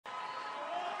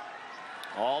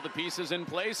All the pieces in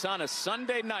place on a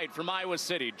Sunday night from Iowa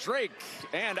City. Drake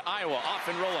and Iowa off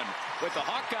and rolling with the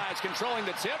Hawkeyes controlling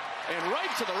the tip and right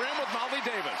to the rim with Molly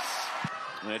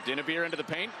Davis. Dinnebier into the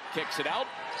paint, kicks it out.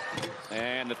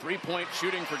 And the three-point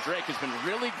shooting for Drake has been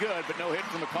really good, but no hit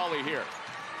from McCauley here.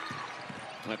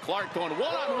 And Clark going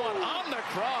one-on-one on the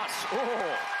cross.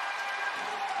 Oh,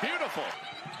 beautiful.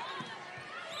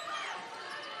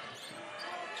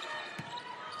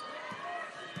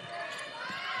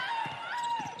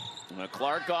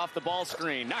 Clark off the ball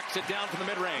screen, knocks it down from the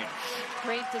mid-range.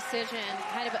 Great decision,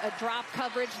 kind of a drop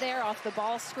coverage there off the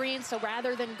ball screen. So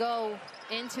rather than go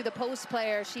into the post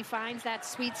player, she finds that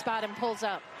sweet spot and pulls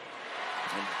up.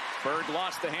 And Berg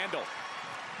lost the handle.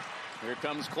 Here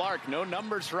comes Clark. No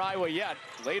numbers for Iowa yet.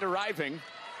 Late arriving.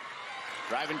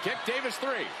 Driving kick, Davis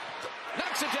three.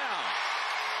 Knocks it down.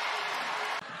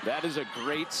 That is a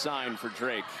great sign for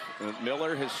Drake.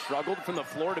 Miller has struggled from the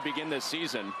floor to begin this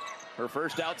season. Her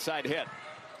first outside hit.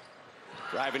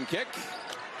 Driving kick.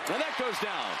 And that goes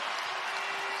down.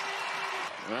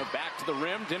 Well, back to the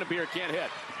rim. Dinnebier can't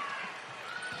hit.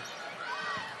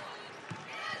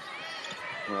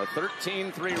 A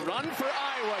 13-3 run for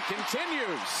Iowa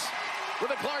continues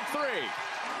with a Clark three.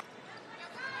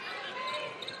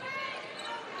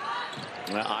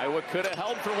 Well, Iowa could have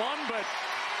held for one, but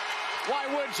why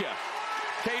would you?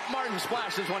 Kate Martin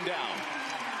splashes one down.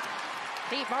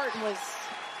 Kate Martin was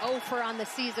 0 for on the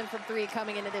season from three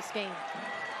coming into this game.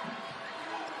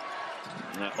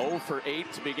 0 for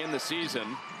 8 to begin the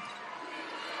season.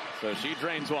 So she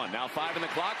drains one. Now 5 on the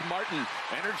clock. Martin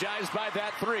energized by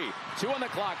that three. 2 on the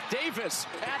clock. Davis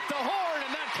at the horn,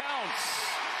 and that counts.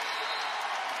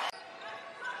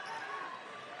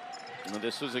 Well,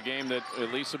 this was a game that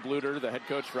Lisa Bluter, the head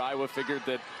coach for Iowa, figured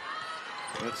that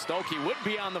Stokey would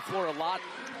be on the floor a lot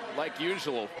like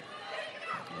usual.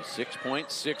 6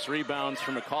 points, 6 rebounds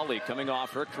from McCauley, coming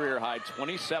off her career high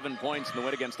 27 points in the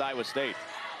win against Iowa State.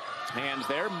 Hands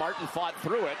there. Martin fought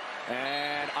through it,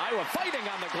 and Iowa fighting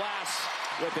on the glass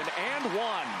with an and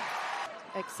one.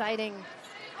 Exciting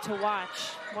to watch.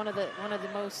 One of the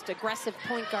most aggressive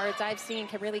point guards I've seen,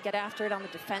 can really get after it on the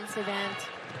defensive end.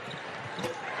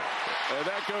 And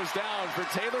that goes down for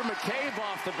Taylor McCabe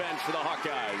off the bench for the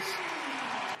Hawkeyes.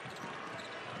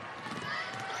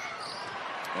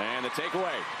 And the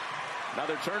takeaway.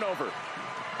 Another turnover.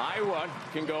 Iowa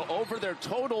can go over their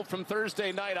total from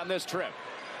Thursday night on this trip.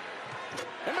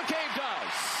 And McCabe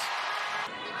does.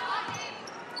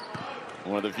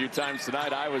 One of the few times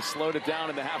tonight Iowa slowed it down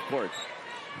in the half court.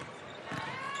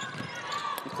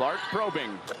 Clark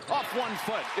probing. Off 1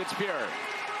 foot. It's Pure.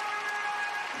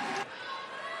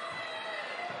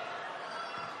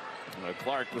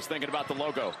 Clark was thinking about the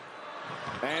logo.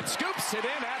 And scoops it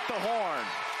in at the horn.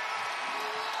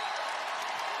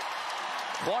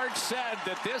 Clark said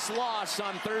that this loss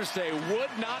on Thursday would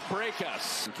not break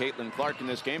us. Caitlin Clark in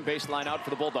this game, baseline out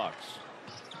for the Bulldogs.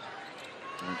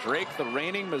 And Drake, the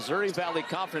reigning Missouri Valley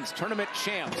Conference tournament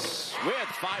champs, with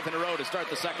 5 in a row to start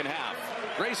the second half.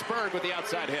 Grace Berg with the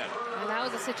outside hit. And that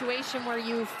was a situation where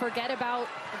you forget about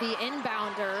the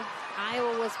inbounder.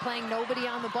 Iowa was playing nobody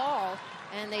on the ball,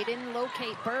 and they didn't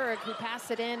locate Berg, who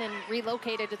passed it in and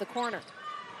relocated to the corner.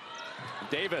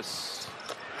 Davis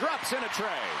drops in a tray.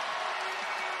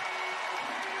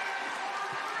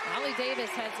 Molly Davis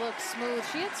has looked smooth.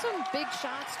 She had some big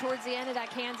shots towards the end of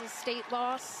that Kansas State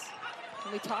loss.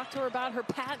 And we talked to her about her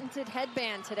patented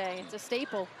headband today. It's a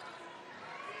staple.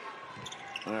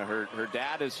 Her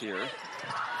dad is here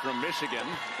from Michigan,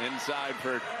 inside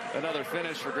for another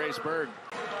finish for Grace Berg.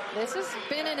 This has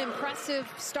been an impressive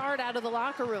start out of the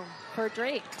locker room for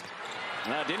Drake.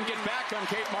 Didn't get back on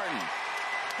Kate Martin.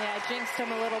 Yeah, jinxed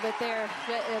him a little bit there.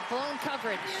 Blown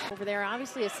coverage over there.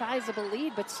 Obviously a sizable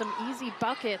lead, but some easy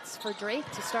buckets for Drake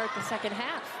to start the second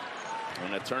half.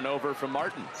 And a turnover from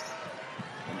Martin.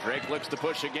 And Drake looks to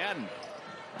push again.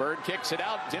 Bird kicks it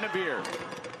out. Dinnebier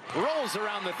rolls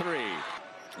around the three.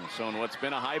 And so in what's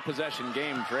been a high possession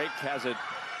game, Drake has it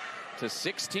to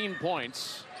 16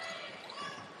 points.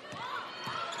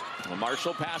 Well,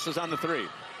 Marshall passes on the three.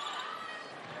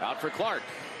 Out for Clark.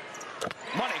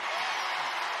 Money.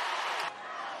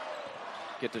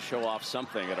 Get to show off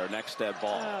something at our next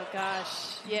ball. Oh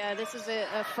gosh, yeah, this is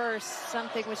a first.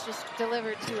 Something was just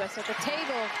delivered to us at the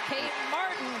table. Kate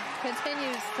Martin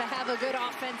continues to have a good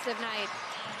offensive night.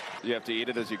 You have to eat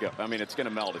it as you go. I mean, it's going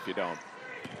to melt if you don't.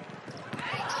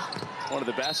 One of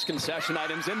the best concession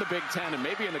items in the Big Ten and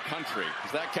maybe in the country.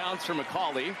 That counts for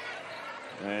McCauley,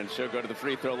 and she'll go to the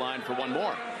free throw line for one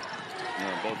more.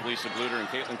 Both Lisa Bluter and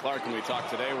Caitlin Clark, when we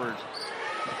talked today, were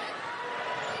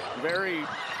very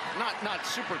not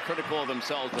super critical of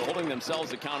themselves, but holding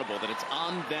themselves accountable, that it's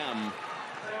on them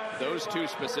those two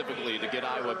specifically to get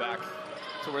Iowa back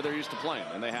to where they're used to playing,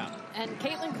 and they have. And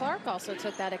Caitlin Clark also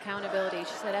took that accountability.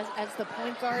 She said, as the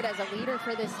point guard, as a leader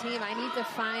for this team, I need to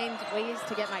find ways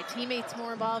to get my teammates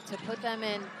more involved, to put them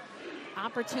in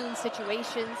opportune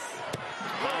situations.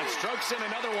 Strokes in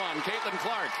another one, Caitlin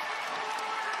Clark.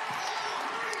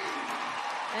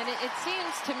 And it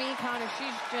seems to me, Connor,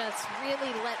 she's just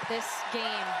really let this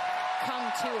game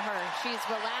come to her. She's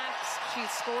relaxed. She's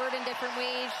scored in different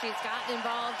ways. She's gotten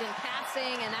involved in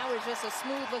passing, and that was just a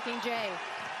smooth-looking J.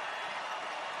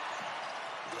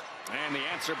 And the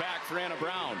answer back for Anna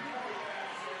Brown.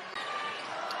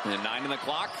 And 9 on the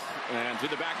clock, and through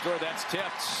the back door, that's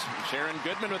tipped. Sharon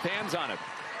Goodman with hands on it.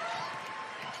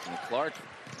 And Clark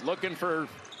looking for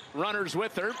runners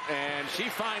with her, and she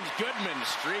finds Goodman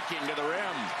streaking to the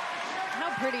rim.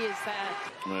 How pretty is that?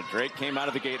 When Drake came out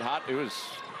of the gate hot, it was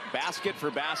basket for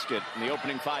basket in the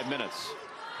opening 5 minutes.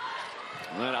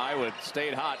 And then Iowa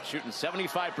stayed hot, shooting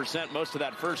 75% most of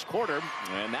that first quarter,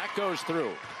 and that goes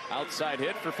through. Outside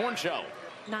hit for Fornshow.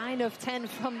 9 of 10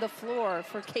 from the floor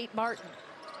for Kate Martin.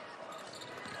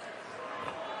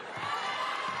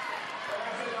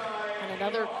 And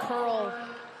another curl,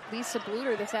 Lisa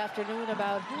Bluter this afternoon,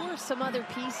 about who are some other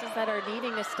pieces that are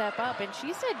needing to step up. And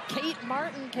she said Kate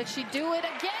Martin, can she do it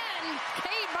again?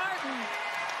 Kate Martin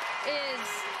is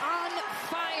on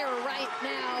fire right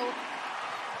now.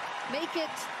 Make it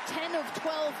 10 of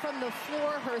 12 from the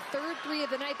floor, her third three of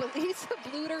the night. But Lisa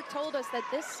Bluter told us that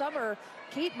this summer,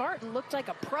 Kate Martin looked like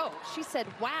a pro. She said,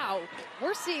 wow,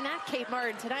 we're seeing that Kate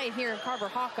Martin tonight here in Carver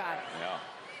Hawkeye.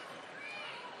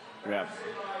 Yeah.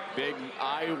 Big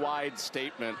eye-wide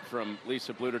statement from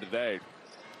Lisa Bluter today.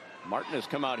 Martin has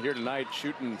come out here tonight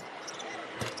shooting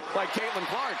like Caitlin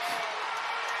Clark.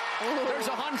 Ooh. There's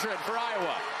 100 for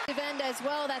Iowa. End as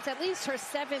well. That's at least her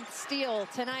 7th steal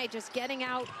tonight, just getting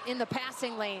out in the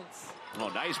passing lanes. Oh,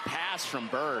 nice pass from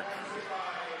Berg.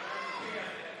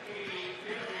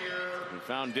 We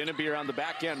found Dinnebier on the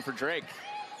back end for Drake.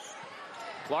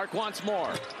 Clark wants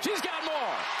more. She's got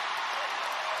more.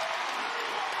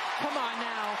 Come on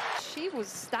now. She was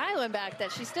styling back then.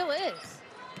 She still is.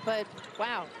 But,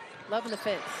 wow, loving the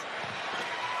fits.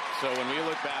 So when we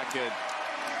look back at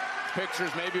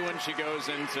pictures, maybe when she goes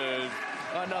into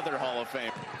another Hall of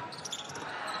Fame.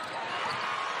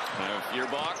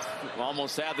 Feuerbach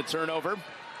almost had the turnover.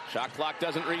 Shot clock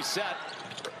doesn't reset.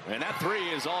 And that three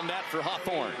is all net for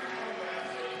Hawthorne.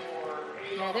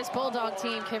 Yeah, this Bulldog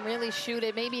team can really shoot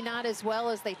it. Maybe not as well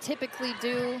as they typically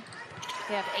do.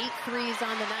 They have 8 threes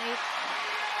on the night.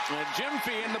 And Jim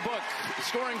Fee in the book,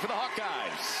 scoring for the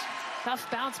Hawkeyes. Tough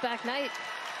bounce back night.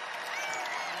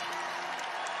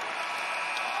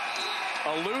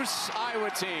 A loose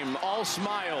Iowa team, all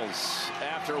smiles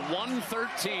after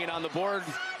 113 on the board